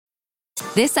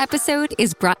This episode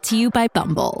is brought to you by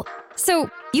Bumble. So,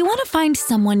 you want to find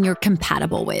someone you're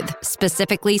compatible with,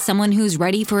 specifically someone who's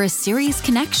ready for a serious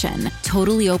connection,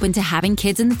 totally open to having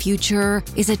kids in the future,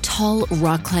 is a tall,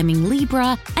 rock-climbing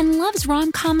Libra, and loves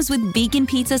rom-coms with vegan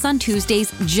pizzas on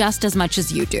Tuesdays just as much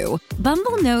as you do.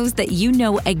 Bumble knows that you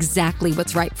know exactly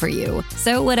what's right for you.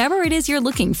 So whatever it is you're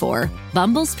looking for,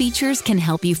 Bumble's features can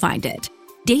help you find it.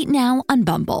 Date now on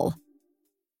Bumble.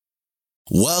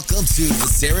 Welcome to the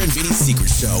Sarah and Vinny Secret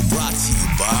Show, brought to you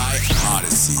by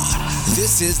Odyssey.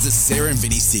 This is the Sarah and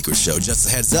Vinny Secret Show. Just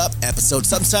a heads up, episodes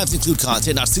sometimes include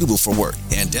content not suitable for work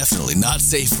and definitely not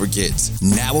safe for kids.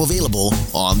 Now available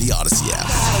on the Odyssey app.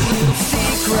 A little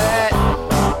secret,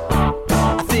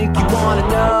 I think you want to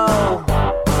know.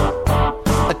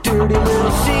 A dirty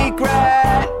little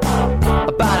secret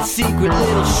about a secret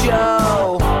little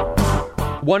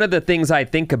show. One of the things I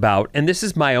think about, and this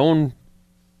is my own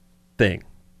thing,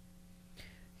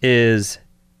 is,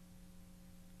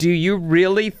 do you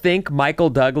really think Michael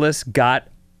Douglas got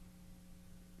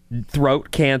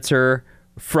throat cancer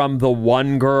from the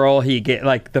one girl he get,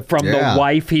 the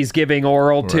wife he's giving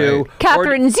oral to,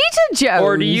 Catherine Zeta-Jones?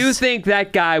 Or do you think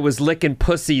that guy was licking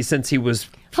pussy since he was?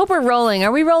 Hope we're rolling.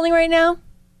 Are we rolling right now?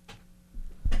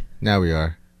 Now we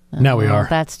are. Now we are.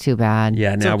 That's too bad.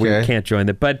 Yeah, now we can't join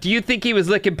it. But do you think he was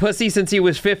licking pussy since he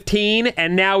was 15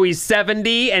 and now he's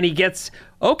 70 and he gets,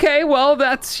 okay, well,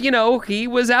 that's, he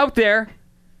was out there.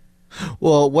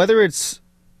 Well, whether it's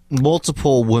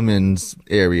multiple women's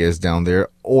areas down there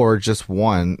or just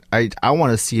one, I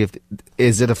want to see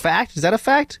is it a fact? Is that a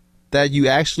fact that you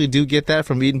actually do get that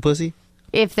from eating pussy?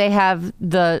 If they have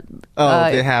the...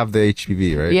 they have the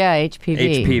HPV, right? Yeah,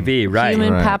 HPV. HPV, right.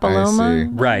 Human papilloma?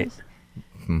 Right.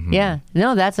 Mm-hmm. Yeah.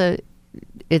 No,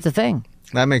 it's a thing.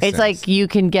 That makes sense. It's like you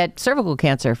can get cervical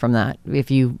cancer from that if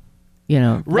you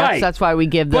right. That's why we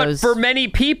give those. But for many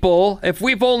people, if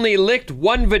we've only licked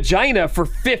one vagina for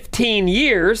 15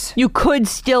 years... You could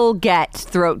still get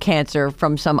throat cancer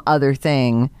from some other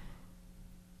thing.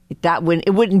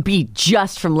 It wouldn't be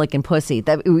just from licking pussy.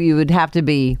 That you would have to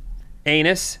be...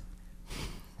 Anus?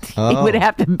 It would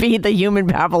have to be the human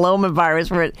papilloma virus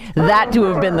for that to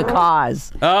have been the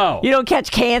cause. Oh. You don't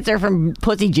catch cancer from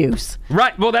pussy juice.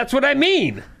 Right. Well, that's what I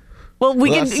mean. Well, we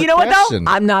can. That's You the know what question.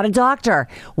 though? I'm not a doctor.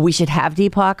 We should have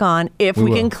Deepak on if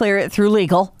we can clear it through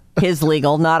legal. His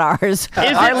legal, not ours.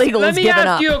 Our legal is given up. Let me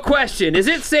ask you a question. Is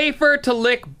it safer to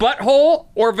lick butthole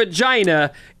or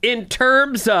vagina in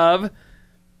terms of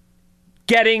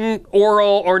getting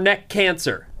oral or neck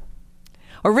cancer?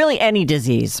 Or really any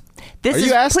disease. This Are is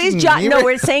you asking please jot. me No, right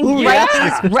we're saying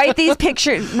now? write these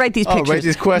pictures. Write these pictures. write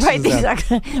these questions Write these,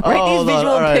 down. write these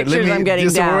visual pictures. I'm getting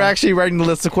so down. we're actually writing the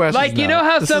list of questions. Like, you know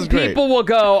how This some is great. people will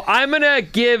go, I'm going to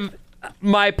give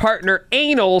my partner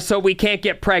anal so we can't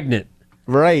get pregnant.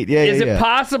 Right, yeah, Is yeah. it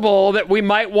possible that we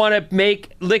might want to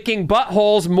make licking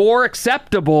buttholes more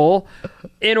acceptable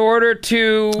in order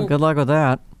to... Good luck with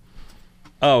that.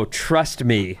 Oh, trust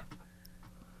me.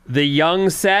 The young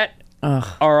set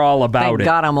are all about Thank it.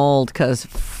 God I'm old, because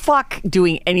fuck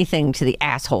doing anything to the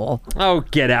asshole. Oh,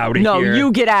 get out of No, here.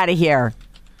 you get out of here.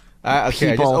 Okay, I just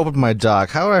people. opened my doc.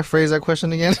 How do I phrase that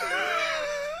question again?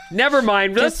 Never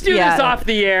mind. Let's do yeah. this off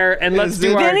the air and let's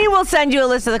do our... Vinny will send you a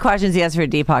list of the questions he has for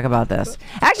Deepak about this.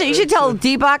 Actually, you should tell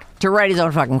Deepak to write his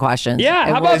own fucking questions. Yeah,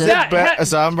 And how we'll about just- that?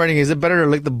 So I'm writing, is it better to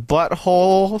lick the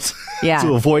butthole Yeah.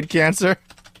 to avoid cancer?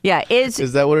 Yeah,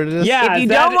 Is that what it is? Yeah, if you is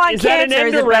don't that- want is that an cancer, end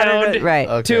is it better around to- right.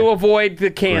 Okay. to avoid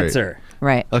the cancer?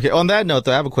 Right. Okay, on that note,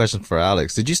 though, I have a question for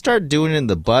Alex. Did you start doing it in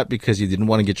the butt because you didn't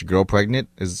want to get your girl pregnant?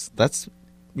 That's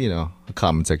a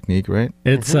common technique, right?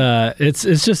 It's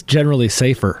just generally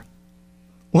safer.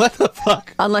 What the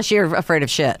fuck? Unless you're afraid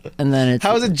of shit, and then it's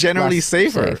How is it generally less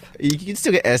safer? safe. You can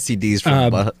still get STDs from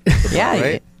the butt, Yeah,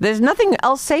 right? there's nothing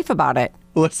else safe about it.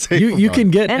 What's safe You about can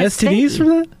it? get And it's STDs safe. from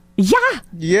that? Yeah,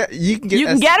 Yeah, you can get you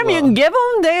can get them, you can give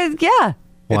them. Yeah,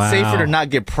 It's safer to not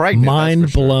get pregnant. that's Mind for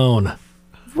sure. blown.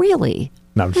 really.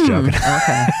 No, I'm just joking.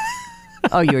 Okay.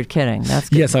 Oh, you were kidding. That's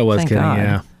good. Yes, I was Thank kidding.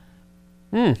 God.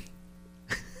 Yeah.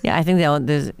 Yeah, I think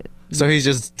there's. So he's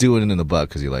just doing it in the butt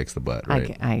because he likes the butt,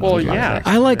 right? Well, yeah.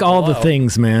 I like all the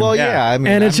things, man. Well, yeah. I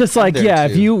mean, and it's just I'm like, there yeah,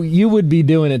 too. if you would be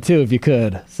doing it too if you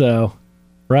could. So,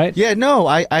 right? Yeah, no,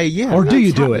 yeah. Or do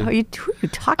you do Who it? are you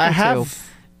talking I to? have.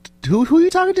 Who are you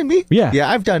talking to me? Yeah. Yeah,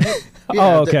 I've done it. Oh,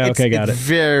 Yeah, okay, it's, okay, got it's it.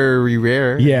 very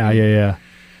rare. Yeah.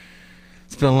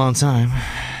 It's been a long time.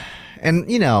 And,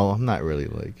 I'm not really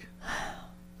like,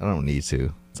 I don't need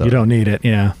to. So, You don't need it.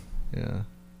 Yeah. Yeah.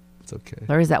 It's okay.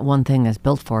 There is that one thing that's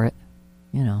built for it.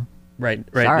 Right.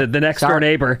 Sorry. The next door Sorry.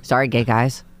 neighbor. Sorry, gay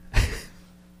guys.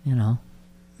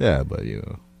 Yeah, but,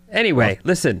 Anyway,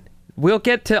 listen. We'll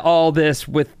get to all this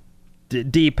with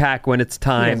Deepak when it's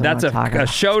time. doesn't That's wanna talk a about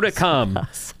show to come.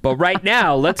 But right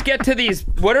now, let's get to these.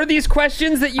 What are these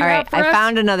questions that you All right, have for I us?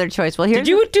 found another choice. Well, here's Did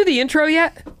you do the intro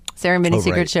yet? Sarah and Vinny Oh,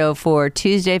 Secret right. Show for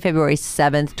Tuesday, February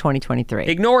 7th, 2023.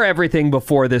 Ignore everything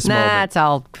before this moment. That's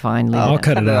all fine. Leave I'll it.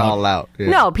 cut it it out. all out. Yeah.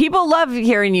 No, people love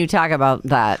hearing you talk about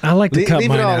that. I like to cut Leave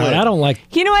it mine all out. in. I don't like.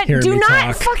 You know what? hearing Do me not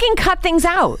talk. fucking cut things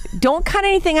out. Don't cut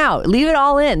anything out. Leave it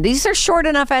all in. These are short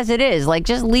enough as it is. Like,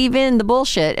 just leave in the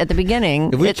bullshit at the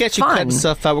beginning. If we It's catch you fun. cutting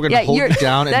stuff out, we're gonna Yeah, hold you you're-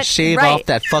 down and that's shave right. off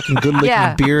that fucking good-looking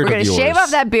Yeah, beard we're of gonna yours. shave off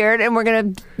that beard and we're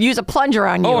gonna use a plunger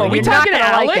on you. Oh, are and we you're not talking to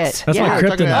gonna like Alex? it. That's yeah. my We're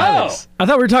talking to kryptonite. Alex. I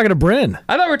thought we were talking to Bryn.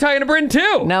 I thought we were talking to Bryn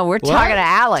too. No, we're What? talking to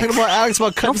Alex. Talking about Alex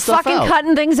about cutting Don't stuff fucking out.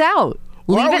 cutting things out.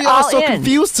 Why Leave are it we all all so in.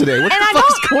 confused today? What And the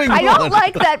fuck's going on? I don't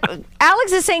like that.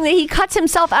 Alex is saying that he cuts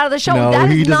himself out of the show. No, that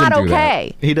he is doesn't not do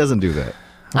okay. that. He doesn't do that.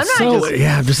 I'm not So just.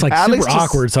 yeah, I'm just like Alex super just-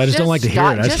 awkward. So I just don't like to hear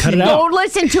it. I just cut it out. Don't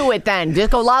listen to it then.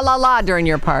 Just go la la la during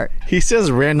your part. He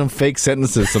says random fake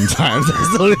sentences sometimes.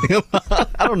 That's the only thing about-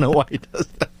 I don't know why he does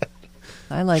that.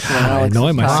 I like when I Alex annoy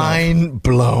is myself. talking. Mind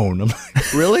blown. I'm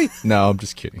like, really? No, I'm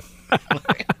just kidding.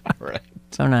 Right.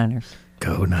 So Niners.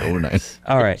 Go night. Oh, nice.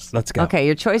 All right, let's go. Okay,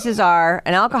 your choices are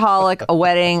an alcoholic, a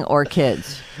wedding, or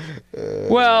kids.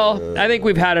 Well, I think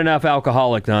we've had enough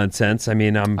alcoholic nonsense. I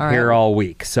mean, I'm All right. here all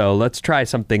week, so let's try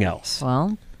something else.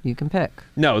 Well, you can pick.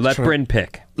 No, let Bryn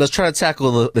pick. Let's try to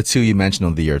tackle the two you mentioned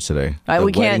of the year today. All right, The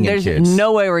we can't. wedding and There's kids.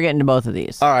 no way we're getting to both of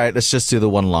these. All right, let's just do the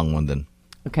one long one then.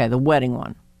 Okay, the wedding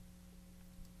one.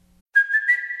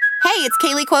 Hey, it's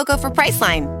Kaylee Cuoco for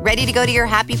Priceline. Ready to go to your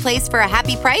happy place for a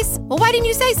happy price? Well, why didn't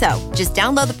you say so? Just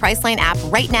download the Priceline app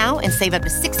right now and save up to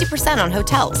 60% on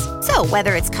hotels. So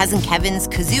whether it's Cousin Kevin's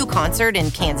Kazoo Concert in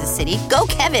Kansas City, go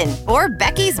Kevin, or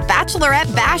Becky's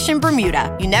Bachelorette Bash in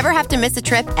Bermuda, you never have to miss a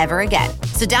trip ever again.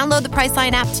 So download the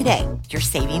Priceline app today. Your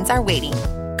savings are waiting.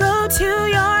 Go to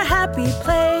your happy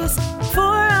place for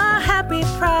a happy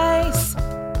price.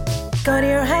 Go to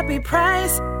your happy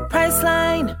price,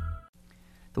 Priceline.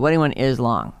 The wedding one is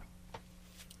long.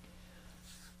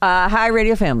 Hi,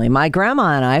 radio family. My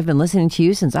grandma and I have been listening to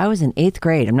you since I was in 8th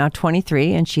grade. I'm now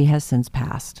 23, and she has since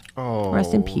passed. Oh.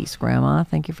 Rest in peace, Grandma.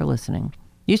 Thank you for listening.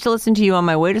 Used to listen to you on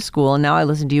my way to school, and now I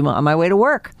listen to you on my way to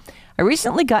work. I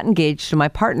recently got engaged to my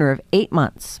partner of 8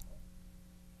 months.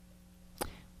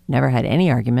 Never had any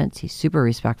arguments. He's super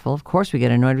respectful. Of course, we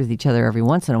get annoyed with each other every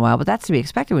once in a while, but that's to be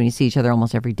expected when you see each other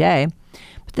almost every day.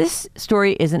 But this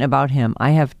story isn't about him.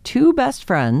 I have 2 best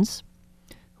friends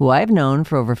who I have known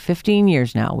for over 15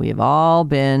 years now. We have all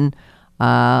been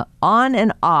on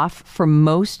and off for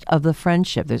most of the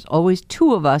friendship. There's always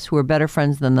 2 of us who are better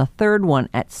friends than the third one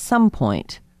at some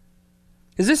point.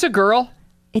 Is this a girl?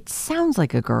 It sounds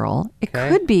like a girl. It Okay.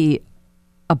 could be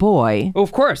a boy. Well,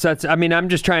 of course. I'm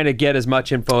just trying to get as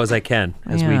much info as I can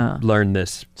as Yeah. we learn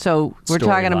this. So we're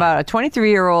talking Storyline. about a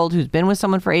 23-year-old who's been with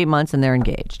someone for 8 months and they're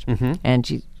engaged. And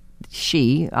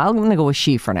I'm going to go with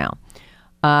she for now.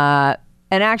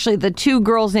 And actually, the 2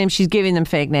 girls' names, she's giving them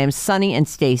fake names, Sunny and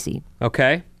Stacy.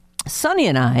 Okay. Sunny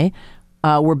and I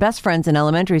were best friends in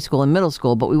elementary school and middle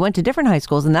school, but we went to different high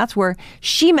schools, and that's where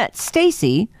she met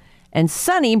Stacy, and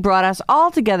Sunny brought us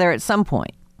all together at some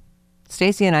point.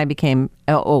 Stacy and I became,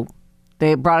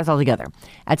 they brought us all together.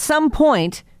 At some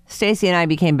point, Stacy and I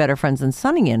became better friends than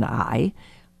Sunny and I,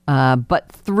 but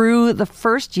through the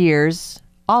first years,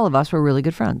 all of us were really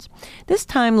good friends. This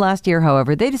time last year,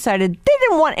 however, they decided they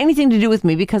didn't want anything to do with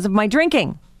me because of my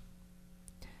drinking,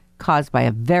 caused by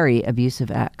a very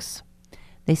abusive ex.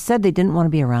 They said they didn't want to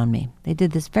be around me. They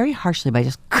did this very harshly by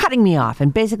just cutting me off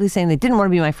and basically saying they didn't want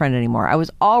to be my friend anymore. I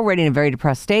was already in a very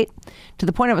depressed state to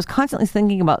the point I was constantly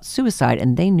thinking about suicide,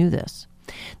 and they knew this.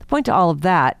 The point to all of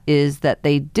that is that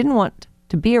they didn't want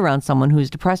to be around someone who's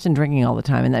depressed and drinking all the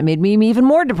time, and that made me even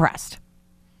more depressed.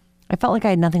 I felt like I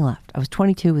had nothing left. I was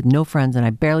 22 with no friends, and I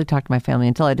barely talked to my family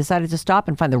until I decided to stop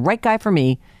and find the right guy for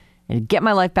me and get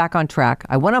my life back on track.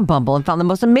 I went on Bumble and found the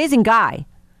most amazing guy.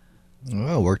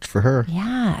 Well, it worked for her.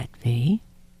 Yeah, V.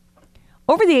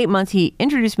 Over the 8 months, he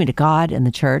introduced me to God and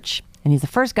the church, and he's the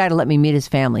first guy to let me meet his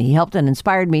family. He helped and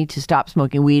inspired me to stop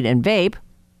smoking weed and vape.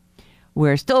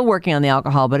 We're still working on the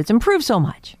alcohol, but it's improved so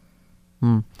much.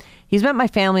 He's met my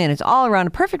family, and it's all around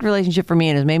a perfect relationship for me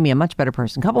and has made me a much better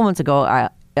person.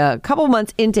 A couple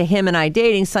months into him and I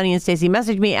dating, Sunny and Stacy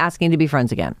messaged me asking to be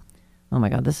friends again. Oh my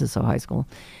God, this is so high school.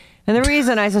 And the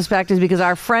reason I suspect is because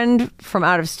our friend from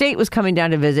out of state was coming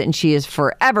down to visit, and she is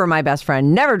forever my best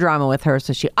friend. Never drama with her,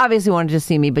 so she obviously wanted to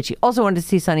see me, but she also wanted to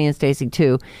see Sunny and Stacy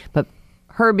too. But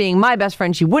her being my best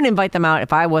friend, she wouldn't invite them out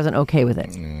if I wasn't okay with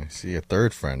it. See a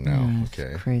third friend now.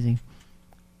 Okay. Crazy.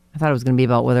 I thought it was going to be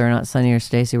about whether or not Sunny or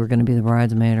Stacy were going to be the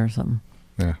bridesmaid or something.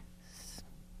 Yeah.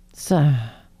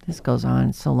 this goes on.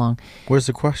 It's so long. Where's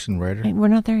the question, writer? Hey, we're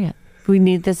not there yet.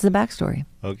 This is the backstory.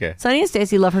 Okay. Sonny and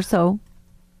Stacy love her so.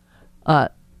 Sonny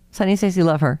and Stacy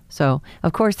love her so.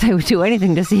 Of course, they would do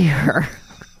anything to see her.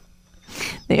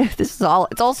 This is all.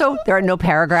 It's also there are no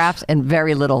paragraphs and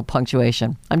very little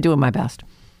punctuation. I'm doing my best.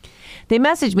 They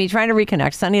messaged me trying to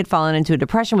reconnect. Sonny had fallen into a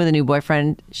depression with a new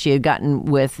boyfriend she had gotten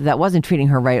with that wasn't treating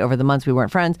her right over the months we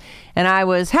weren't friends. And I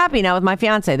was happy now with my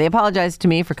fiance. They apologized to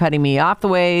me for cutting me off the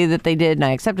way that they did, and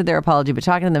I accepted their apology, but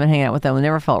talking to them and hanging out with them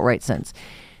never felt right since.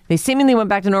 They seemingly went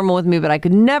back to normal with me, but I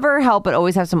could never help but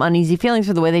always have some uneasy feelings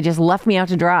for the way they just left me out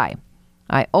to dry.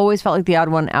 I always felt like the odd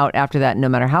one out after that. No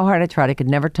matter how hard I tried, I could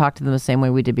never talk to them the same way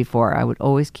we did before. I would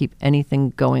always keep anything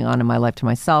going on in my life to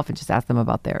myself and just ask them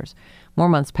about theirs. More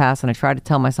months passed, and I tried to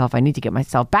tell myself I need to get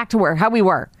myself back to how we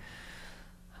were.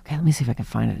 Okay, let me see if I can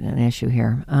find an issue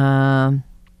here. I'm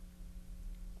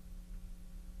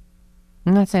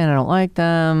not saying I don't like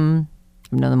them.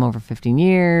 I've known them over 15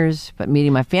 years, but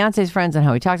meeting my fiance's friends and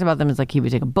how he talks about them is like he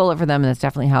would take a bullet for them, and that's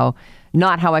definitely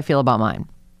not how I feel about mine.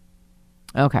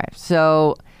 Okay,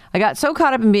 so I got so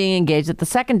caught up in being engaged that the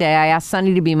second day I asked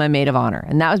Sonny to be my maid of honor.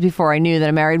 And that was before I knew that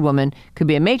a married woman could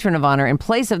be a matron of honor in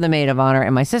place of the maid of honor.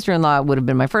 And my sister-in-law would have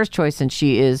been my first choice since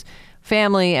she is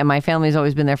family. And my family's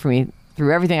always been there for me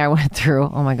through everything I went through.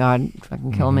 Oh my God,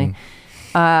 fucking kill me.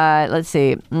 Let's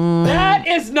see. That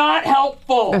is not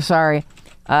helpful. Oh, sorry.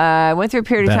 I went through a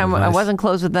period of time where I wasn't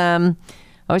close with them.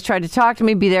 Always tried to talk to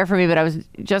me, be there for me, but I was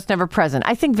just never present.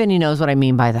 I think Vinny knows what I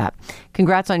mean by that.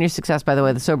 Congrats on your success, by the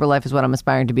way. The sober life is what I'm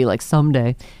aspiring to be like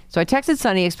someday. So I texted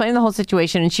Sonny, explained the whole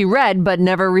situation, and she read but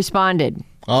never responded.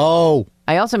 Oh.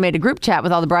 I also made a group chat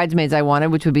with all the bridesmaids I wanted,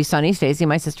 which would be Sonny, Stacy,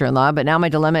 my sister-in-law. But now my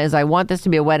dilemma is I want this to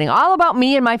be a wedding all about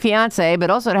me and my fiance, but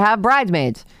also to have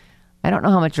bridesmaids. I don't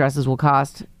know how much dresses will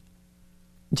cost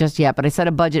just yet, but I set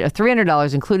a budget of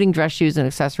 $300, including dress shoes and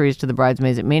accessories to the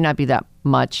bridesmaids. It may not be that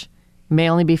much. May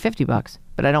only be $50,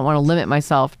 but I don't want to limit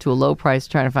myself to a low price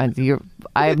trying to find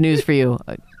I have news for you.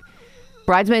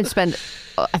 Bridesmaids spend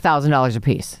 $1,000 a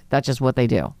piece. That's just what they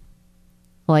do.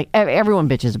 Like everyone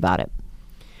bitches about it.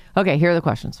 Okay, here are the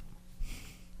questions.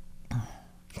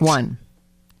 1.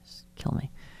 Just kill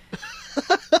me.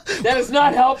 That is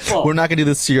not helpful. We're not going to do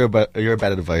this to your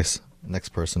bad advice. Next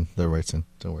person that writes in.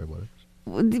 Don't worry about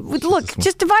it. Look,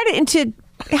 just divide it into...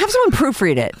 Have someone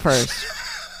proofread it first.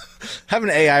 Have an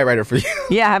AI write it for you.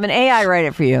 Yeah, have an AI write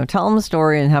it for you. Tell them the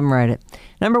story and have them write it.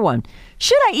 Number 1,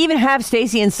 should I even have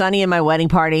Stacy and Sonny in my wedding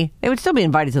party? They would still be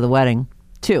invited to the wedding.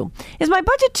 2, is my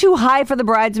budget too high for the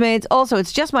bridesmaids? Also,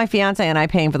 it's just my fiance and I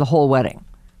paying for the whole wedding.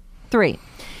 3,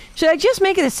 should I just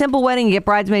make it a simple wedding and get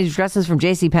bridesmaids dresses from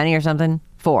JCPenney or something?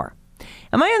 4,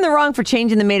 am I in the wrong for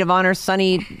changing the maid of honor,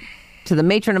 Sonny, to the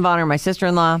matron of honor, my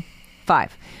sister-in-law?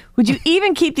 5, would you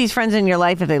even keep these friends in your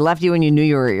life if they left you when you knew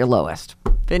you were at your lowest?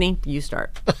 Vinny, you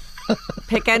start.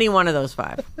 Pick any one of those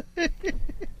 5.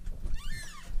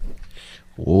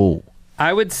 Whoa.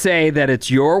 I would say that it's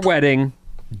your wedding.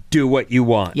 Do what you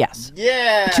want. Yes.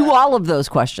 Yeah. To all of those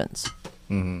questions.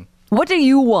 Mm-hmm. What do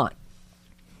you want?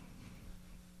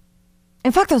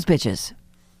 And fuck those bitches.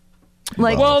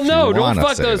 Like, well, no, don't wanna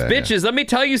fuck say those that, bitches. Let me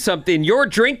tell you something. Your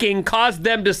drinking caused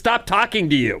them to stop talking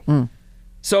to you.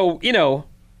 So,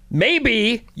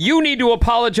 maybe you need to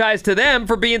apologize to them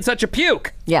for being such a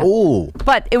puke. yeah. Ooh.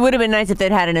 But it would have been nice if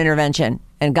they'd had an intervention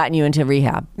and gotten you into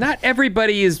rehab. Not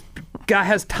everybody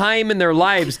has time in their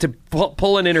lives to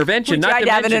pull an intervention. We Not tried to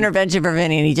to have an mention- intervention for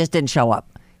Vinny and he just didn't show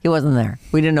up. He wasn't there.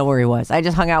 We didn't know where he was. I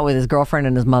just hung out with his girlfriend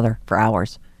and his mother for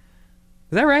hours.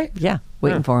 Is that right? Yeah,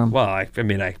 waiting for him. Well, I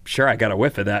got a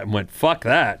whiff of that and went, fuck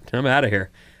that. I'm out of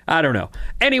here. I don't know.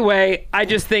 Anyway, I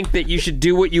just think that you should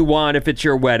do what you want if it's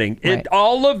your wedding. Right.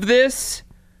 All of this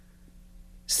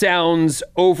sounds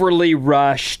overly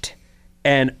rushed,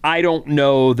 and I don't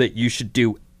know that you should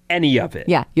do any of it.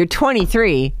 Yeah, you're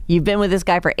 23. You've been with this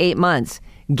guy for 8 months.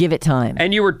 Give it time.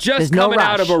 And you were just There's no coming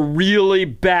out of rush. a really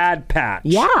bad patch.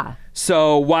 Yeah.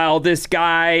 So while this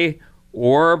guy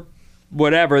or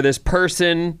whatever, this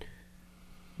person,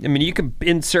 I mean, you could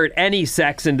insert any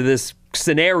sex into this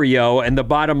scenario and the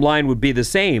bottom line would be the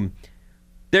same.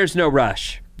 There's no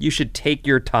rush. You should take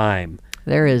your time.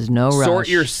 There is no rush. Sort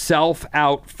yourself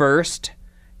out first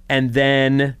and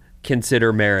then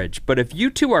consider marriage. But if you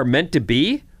two are meant to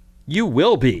be, you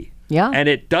will be. Yeah. And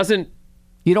it doesn't,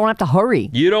 You don't have to hurry.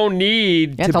 you don't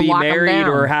need You have to to be lock 'em married down.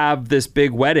 or have this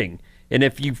big wedding. And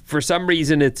if you, for some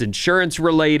reason, it's insurance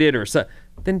related or so,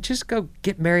 then just go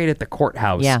get married at the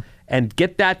courthouse. Yeah. And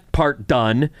get that part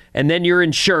done, and then you're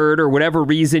insured or whatever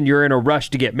reason you're in a rush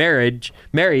to get married,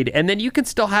 and then you can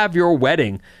still have your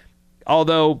wedding.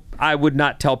 Although I would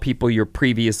not tell people you're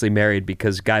previously married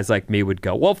because guys like me would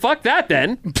go, well, fuck that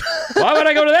then. Why would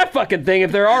I go to that fucking thing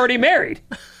if they're already married?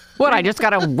 What, I just got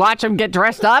to watch them get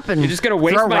dressed up and You're just going to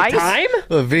waste throw my rice? time?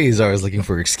 Well, Vinny's always looking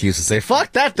for excuses to say,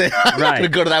 fuck that thing. I'm not Right. going to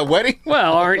go to that wedding.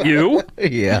 Well, aren't you?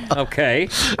 Yeah. Okay.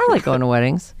 I like going to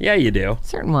weddings, Yeah, you do.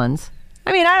 certain ones.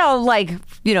 I mean, I don't like,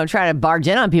 try to barge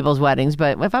in on people's weddings,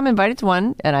 but if I'm invited to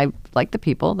one and I like the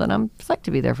people, then I'm psyched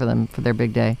to be there for them for their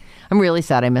big day. I'm really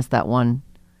sad I missed that one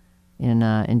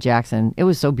in Jackson. It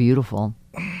was so beautiful.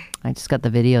 I just got the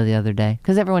video the other day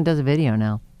because everyone does a video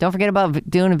now. Don't forget about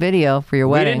doing a video for your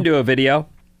We wedding. didn't do a video.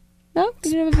 No,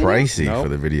 you didn't have a video? Pricey for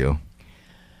the video.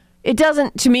 It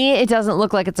doesn't, to me, it doesn't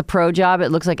look like it's a pro job. It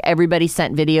looks like everybody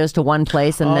sent videos to one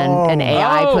place and then an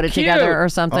AI Oh, put it cute. together or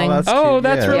something. That's really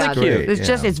that's cute. great, It's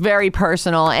just, it's very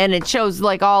personal and it shows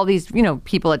like all these,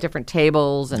 people at different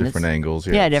tables and different it's, angles.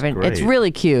 Yeah, it's different. It's great.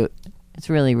 really cute. It's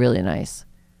really, really nice.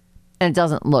 And it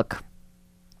doesn't look,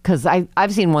 because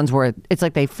I've seen ones where it's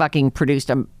like they fucking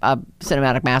produced a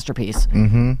cinematic masterpiece.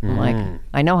 Mm-hmm. I'm like,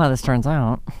 I know how this turns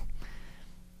out,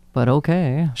 but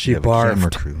okay. She You have a camera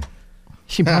barfed. crew.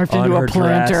 She barfed On into her a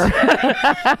planter.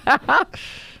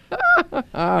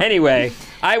 Anyway,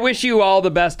 I wish you all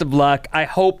the best of luck. I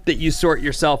hope that you sort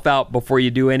yourself out before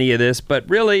you do any of this, but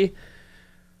really,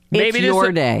 maybe It's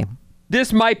your day.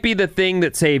 This might be the thing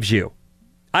that saves you.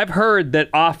 I've heard that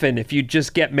often if you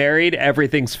just get married,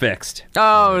 everything's fixed.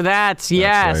 Oh, that's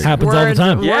yes. right. Happens all the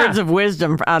time. Words Yeah. of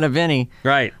wisdom out of Vinny.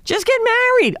 Right. Just get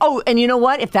married. Oh, and you know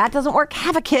what? If that doesn't work,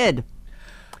 have a kid.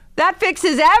 That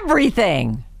fixes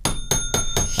everything.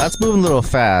 That's moving a little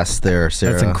fast there,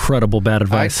 Sarah. That's incredible bad I'd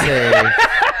advice. say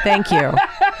Thank you.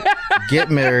 get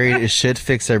married. It should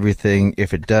fix everything.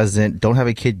 If it doesn't, don't have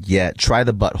a kid yet. Try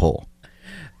the butthole.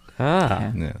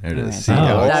 Ah. Yeah, there it is. See, Oh,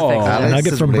 Alex- that fixes it. Alex's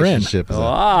Nugget from Bryn. relationship is a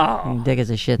Wow. Dig as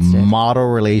a shit stick. model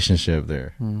relationship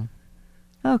there.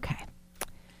 Okay.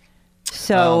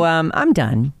 So I'm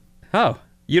done. Oh,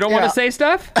 you don't want Yeah. to say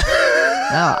stuff?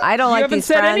 No, I don't like haven't these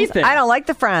said friends. anything. I don't like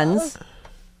the friends.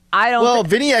 I don't. Well,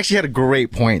 Vinny actually had a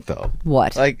great point, though.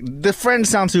 What? Like, the friends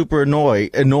sound super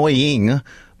annoying,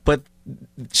 but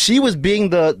she was being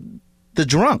the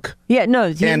drunk. Yeah, no,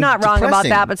 he's and not wrong about depressing.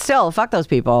 that, but still, fuck those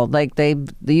people. Like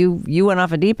you went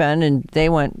off a deep end, and they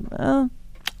went,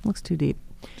 looks too deep,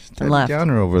 and Debbie left.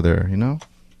 Downer over there, you know?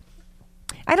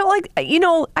 I don't like.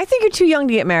 I think you're too young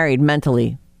to get married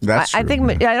mentally. That's I true,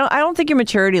 think yeah. I don't think your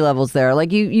maturity level's there.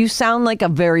 Like you sound like a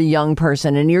very young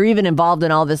person, and you're even involved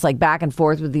in all this like back and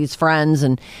forth with these friends,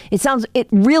 and it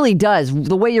really does.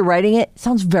 The way you're writing it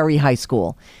sounds very high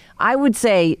school. I would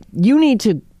say you need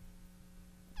to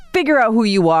figure out who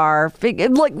you are.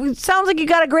 It sounds like you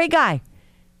got a great guy.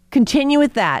 Continue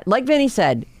with that. Like Vinny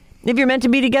said, if you're meant to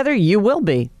be together, you will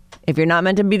be. If you're not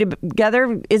meant to be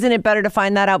together, isn't it better to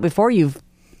find that out before you've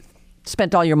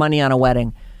spent all your money on a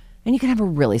wedding? And you can have a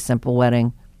really simple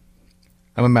wedding.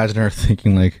 I'm imagining her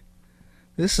thinking, like,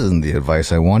 this isn't the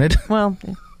advice I wanted. Well,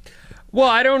 Well,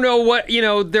 I don't know what,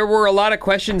 there were a lot of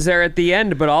questions there at the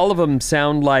end, but all of them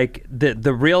sound like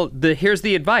here's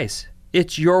the advice.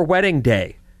 It's your wedding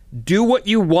day. Do what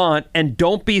you want and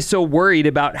don't be so worried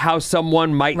about how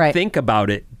someone might Right. think about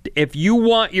it. If you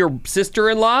want your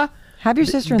sister-in-law, have your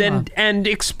sister-in-law. and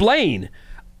explain.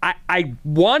 I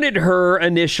wanted her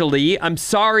initially. I'm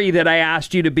sorry that I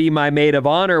asked you to be my maid of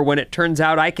honor when it turns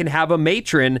out I can have a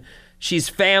matron. She's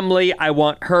family. I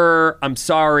want her. I'm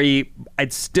sorry.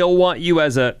 I'd still want you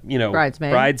as a,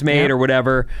 bridesmaid Yep. or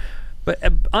whatever. But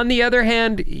on the other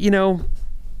hand,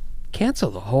 cancel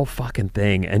the whole fucking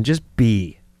thing and just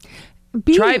be.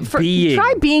 Try being.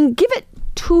 Try being. Give it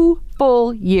 2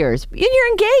 full years. And you're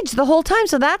engaged the whole time,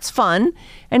 so that's fun.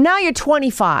 And now you're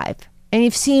 25, and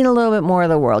you've seen a little bit more of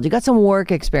the world. You got some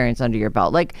work experience under your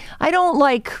belt. Like, I don't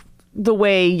like the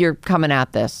way you're coming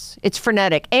at this. It's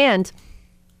frenetic, and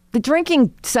the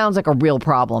drinking sounds like a real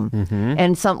problem,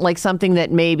 and something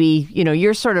that maybe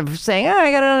you're sort of saying,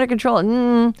 I got it under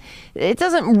control. It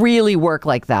doesn't really work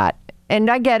like that. And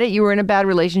I get it, you were in a bad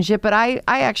relationship, but I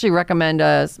actually recommend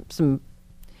some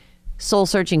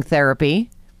soul-searching therapy.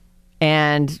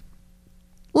 And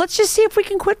let's just see if we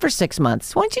can quit for 6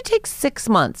 months. Why don't you take 6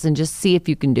 months and just see if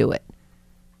you can do it?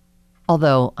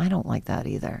 Although, I don't like that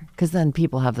either, because then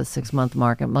people have the 6-month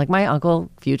mark. And like my uncle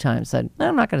a few times said,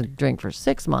 I'm not going to drink for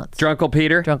 6 months. Drunkle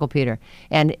Peter? Drunkle Peter.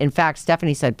 And in fact,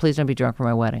 Stephanie said, please don't be drunk for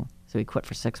my wedding. So he quit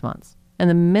for 6 months. And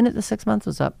the minute the 6 months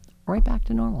was up, right back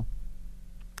to normal.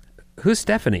 Who's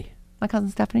Stephanie? My cousin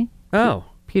Stephanie. Oh.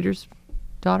 Peter's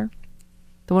daughter.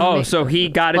 The one who Oh, makes- so he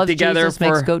got it loves together Jesus,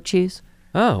 makes for... goat cheese.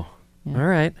 Oh, all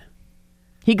right.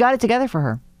 He got it together for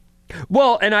her.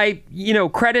 Well, and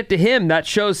credit to him, that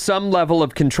shows some level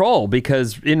of control,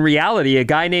 because in reality, a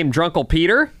guy named Drunkle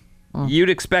Peter, you'd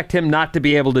expect him not to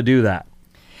be able to do that.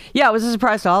 Yeah, it was a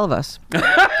surprise to all of us.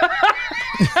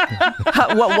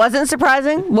 What wasn't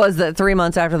surprising was that 3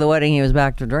 months after the wedding, he was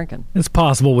back to drinking. It's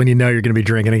possible when you know you're going to be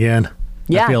drinking again.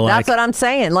 Yeah, I feel that's like. what I'm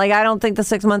saying. Like, I don't think the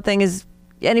 6-month thing is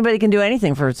anybody can do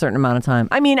anything for a certain amount of time.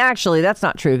 I mean, actually, that's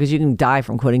not true, because you can die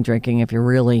from quitting drinking if you're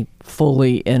really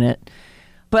fully in it.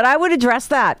 But I would address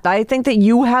that. I think that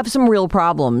you have some real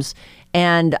problems,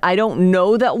 and I don't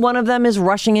know that one of them is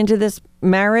rushing into this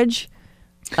marriage,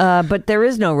 but there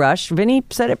is no rush. Vinny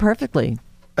said it perfectly.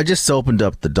 I just opened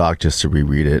up the doc just to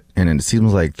reread it, and it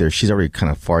seems like she's already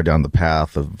kind of far down the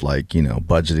path of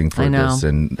budgeting for this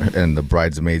and the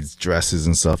bridesmaids' dresses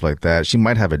and stuff like that. She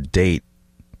might have a date.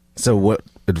 So what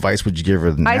advice would you give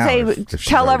her now? I say if she's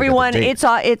tell already got everyone the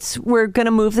date? we're going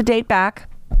to move the date back.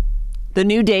 The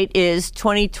new date is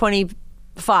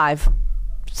 2025.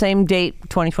 Same date,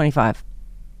 2025.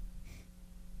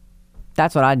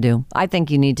 That's what I'd do. I think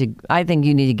you need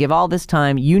to give all this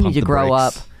time. You need to grow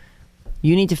up.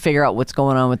 You need to figure out what's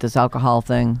going on with this alcohol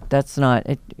thing. That's not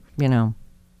it.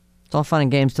 It's all fun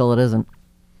and games till it isn't.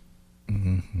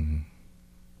 Mm-hmm.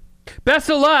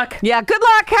 Best of luck. Yeah, good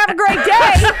luck. Have a great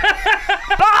day.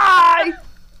 Bye.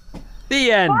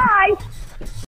 The end. Bye.